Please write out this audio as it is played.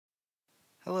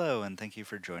Hello, and thank you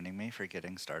for joining me for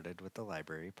Getting Started with the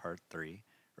Library, Part 3,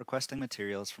 Requesting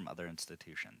Materials from Other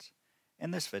Institutions.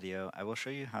 In this video, I will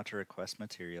show you how to request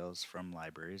materials from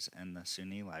libraries in the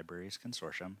SUNY Libraries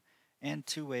Consortium, and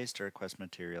 2 ways to request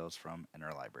materials from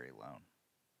Interlibrary Loan.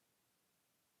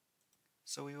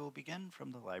 So we will begin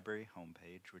from the library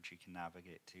homepage, which you can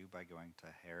navigate to by going to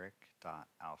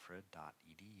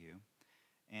herrick.alfred.edu,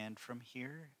 and from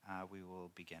here we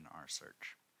will begin our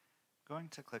search. I'm going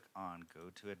to click on Go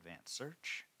to Advanced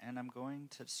Search, and I'm going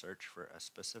to search for a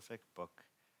specific book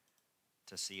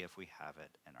to see if we have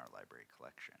it in our library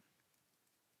collection.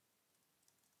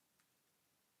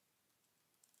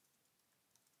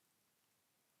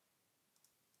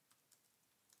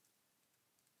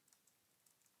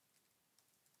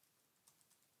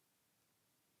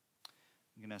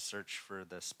 I'm going to search for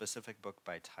the specific book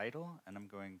by title, and I'm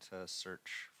going to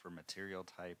search for material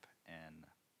type in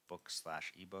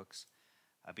books/ebooks.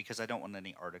 Because I don't want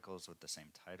any articles with the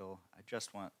same title, I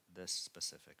just want this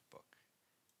specific book.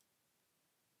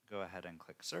 Go ahead and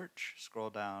click search,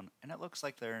 scroll down, and it looks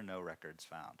like there are no records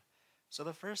found. So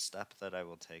the first step that I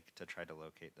will take to try to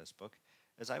locate this book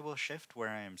is I will shift where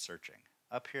I am searching.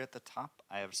 Up here at the top,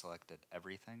 I have selected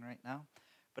everything right now,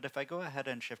 but if I go ahead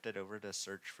and shift it over to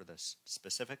search for this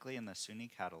specifically in the SUNY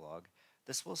catalog,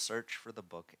 this will search for the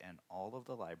book in all of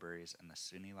the libraries in the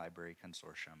SUNY Library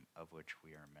Consortium of which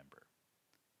we are a member.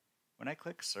 When I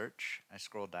click search, I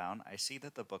scroll down, I see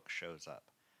that the book shows up.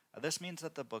 This means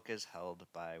that the book is held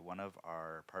by one of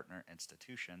our partner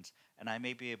institutions, and I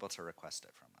may be able to request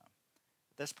it from them.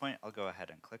 At this point, I'll go ahead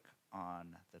and click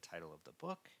on the title of the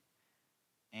book,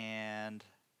 and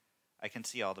I can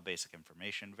see all the basic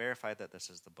information, verify that this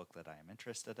is the book that I am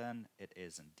interested in. It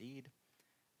is indeed.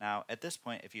 Now, at this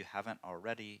point, if you haven't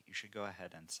already, you should go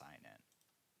ahead and sign in.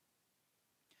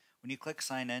 When you click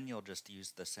sign in, you'll just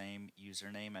use the same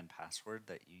username and password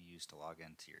that you use to log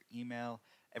into your email,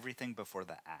 everything before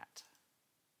the @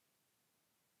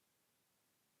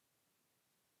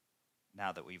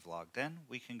 Now that we've logged in,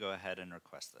 we can go ahead and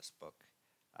request this book.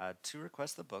 To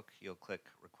request the book, you'll click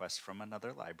Request from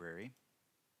Another Library.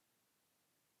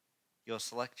 You'll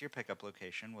select your pickup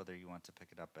location, whether you want to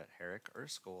pick it up at Herrick or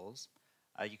Scholes.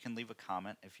 You can leave a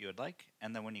comment if you would like,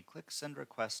 and then when you click Send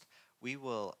Request, we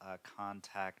will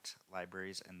contact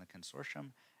libraries in the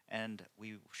consortium, and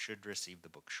we should receive the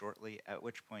book shortly, at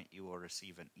which point you will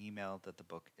receive an email that the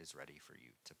book is ready for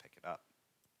you to pick it up.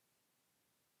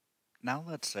 Now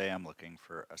let's say I'm looking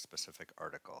for a specific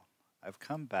article. I've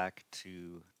come back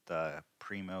to the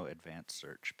Primo Advanced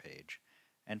Search page,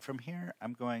 and from here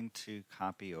I'm going to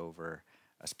copy over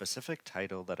a specific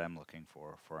title that I'm looking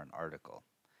for an article.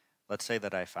 Let's say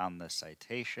that I found this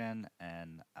citation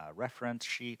and a reference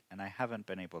sheet, and I haven't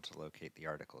been able to locate the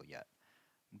article yet.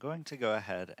 I'm going to go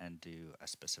ahead and do a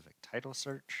specific title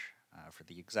search for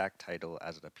the exact title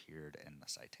as it appeared in the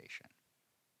citation.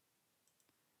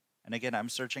 And again, I'm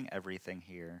searching everything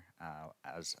here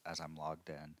as I'm logged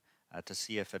in to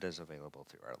see if it is available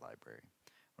through our library.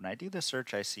 When I do the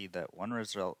search, I see that one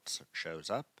result shows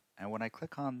up, and when I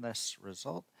click on this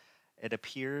result, it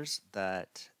appears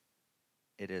that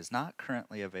it is not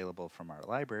currently available from our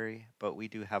library, but we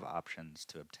do have options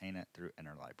to obtain it through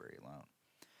Interlibrary Loan.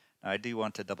 Now, I do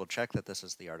want to double check that this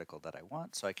is the article that I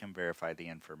want, so I can verify the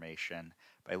information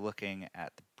by looking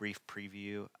at the brief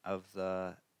preview of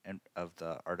the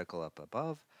article up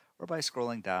above, or by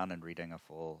scrolling down and reading a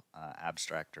full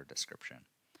abstract or description.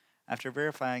 After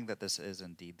verifying that this is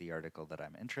indeed the article that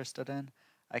I'm interested in,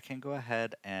 I can go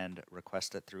ahead and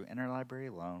request it through Interlibrary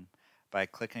Loan by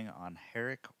clicking on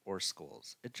Herrick or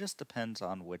Scholes. It just depends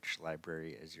on which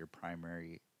library is your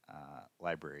primary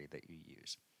library that you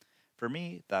use. For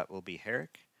me, that will be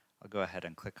Herrick. I'll go ahead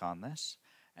and click on this,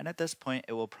 and at this point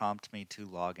it will prompt me to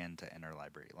log into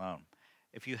Interlibrary Loan.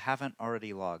 If you haven't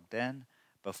already logged in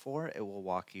before, it will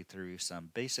walk you through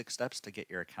some basic steps to get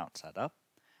your account set up.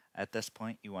 At this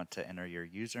point, you want to enter your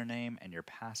username and your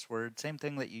password, same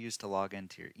thing that you use to log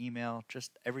into your email,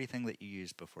 just everything that you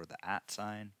use before the @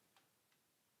 sign.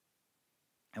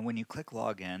 And when you click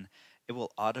login, it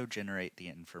will auto-generate the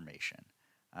information.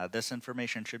 This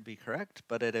information should be correct,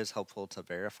 but it is helpful to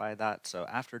verify that. So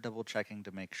after double checking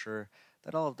to make sure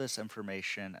that all of this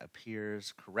information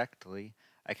appears correctly,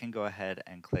 I can go ahead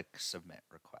and click Submit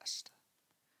Request.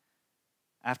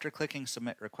 After clicking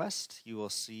Submit Request, you will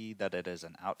see that it is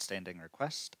an outstanding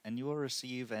request, and you will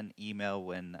receive an email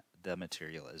when the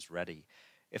material is ready.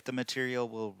 If the material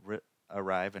will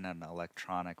arrive in an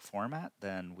electronic format,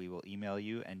 then we will email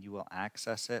you and you will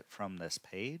access it from this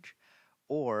page,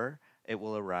 or it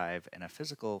will arrive in a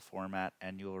physical format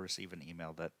and you will receive an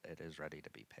email that it is ready to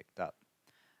be picked up.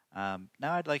 Now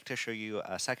I'd like to show you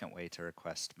a second way to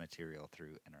request material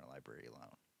through Interlibrary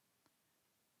Loan.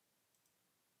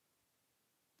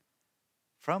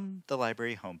 From the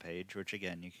library homepage, which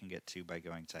again you can get to by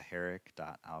going to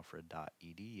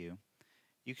herrick.alfred.edu,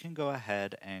 you can go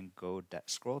ahead and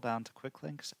scroll down to Quick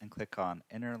Links and click on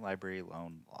Interlibrary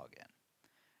Loan Login.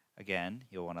 Again,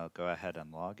 you'll want to go ahead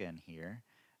and log in here,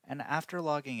 and after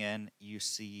logging in, you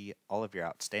see all of your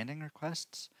outstanding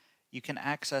requests. You can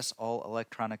access all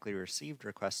electronically received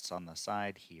requests on the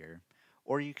side here,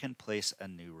 or you can place a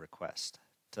new request.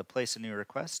 To place a new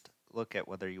request, look at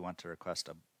whether you want to request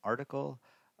an article,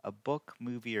 a book,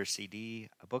 movie, or CD,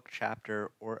 a book chapter,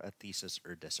 or a thesis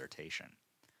or dissertation.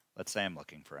 Let's say I'm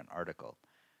looking for an article.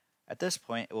 At this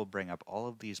point, it will bring up all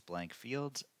of these blank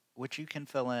fields, which you can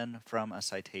fill in from a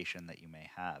citation that you may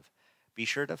have. Be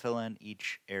sure to fill in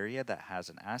each area that has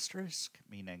an asterisk,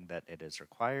 meaning that it is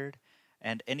required,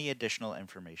 and any additional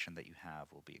information that you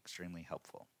have will be extremely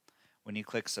helpful. When you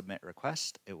click Submit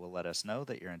Request, it will let us know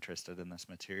that you're interested in this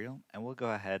material, and we'll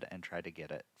go ahead and try to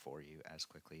get it for you as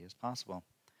quickly as possible.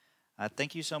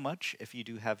 Thank you so much. If you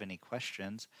do have any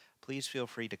questions, please feel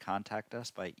free to contact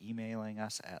us by emailing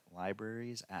us at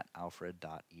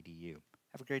libraries@alfred.edu.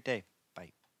 Have a great day.